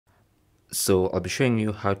So I'll be showing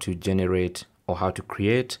you how to generate or how to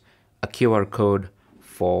create a QR code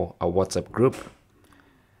for a WhatsApp group.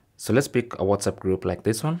 So let's pick a WhatsApp group like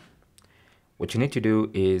this one. What you need to do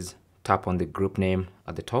is tap on the group name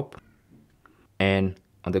at the top, and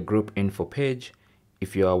on the group info page,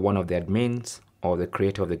 if you are one of the admins or the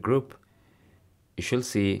creator of the group, you should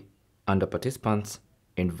see under participants,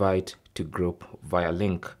 invite to group via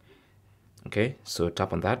link. Okay, so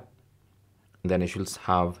tap on that. Then you should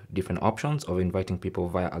have different options of inviting people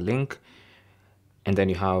via a link. And then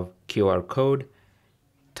you have QR code.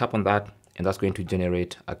 Tap on that, and that's going to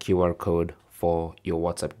generate a QR code for your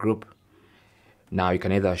WhatsApp group. Now you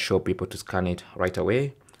can either show people to scan it right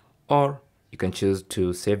away, or you can choose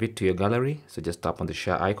to save it to your gallery. So just tap on the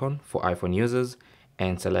share icon for iPhone users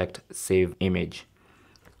and select save image.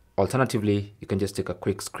 Alternatively, you can just take a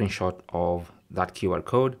quick screenshot of that QR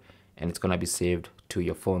code and it's going to be saved to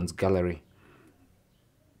your phone's gallery.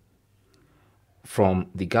 From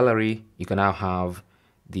the gallery, you can now have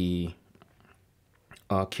the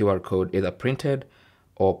QR code either printed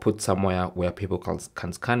or put somewhere where people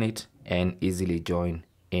can scan it and easily join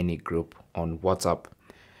any group on WhatsApp.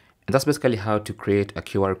 And that's basically how to create a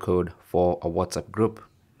QR code for a WhatsApp group.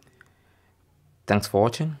 Thanks for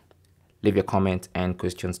watching. Leave your comments and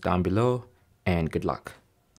questions down below, and good luck.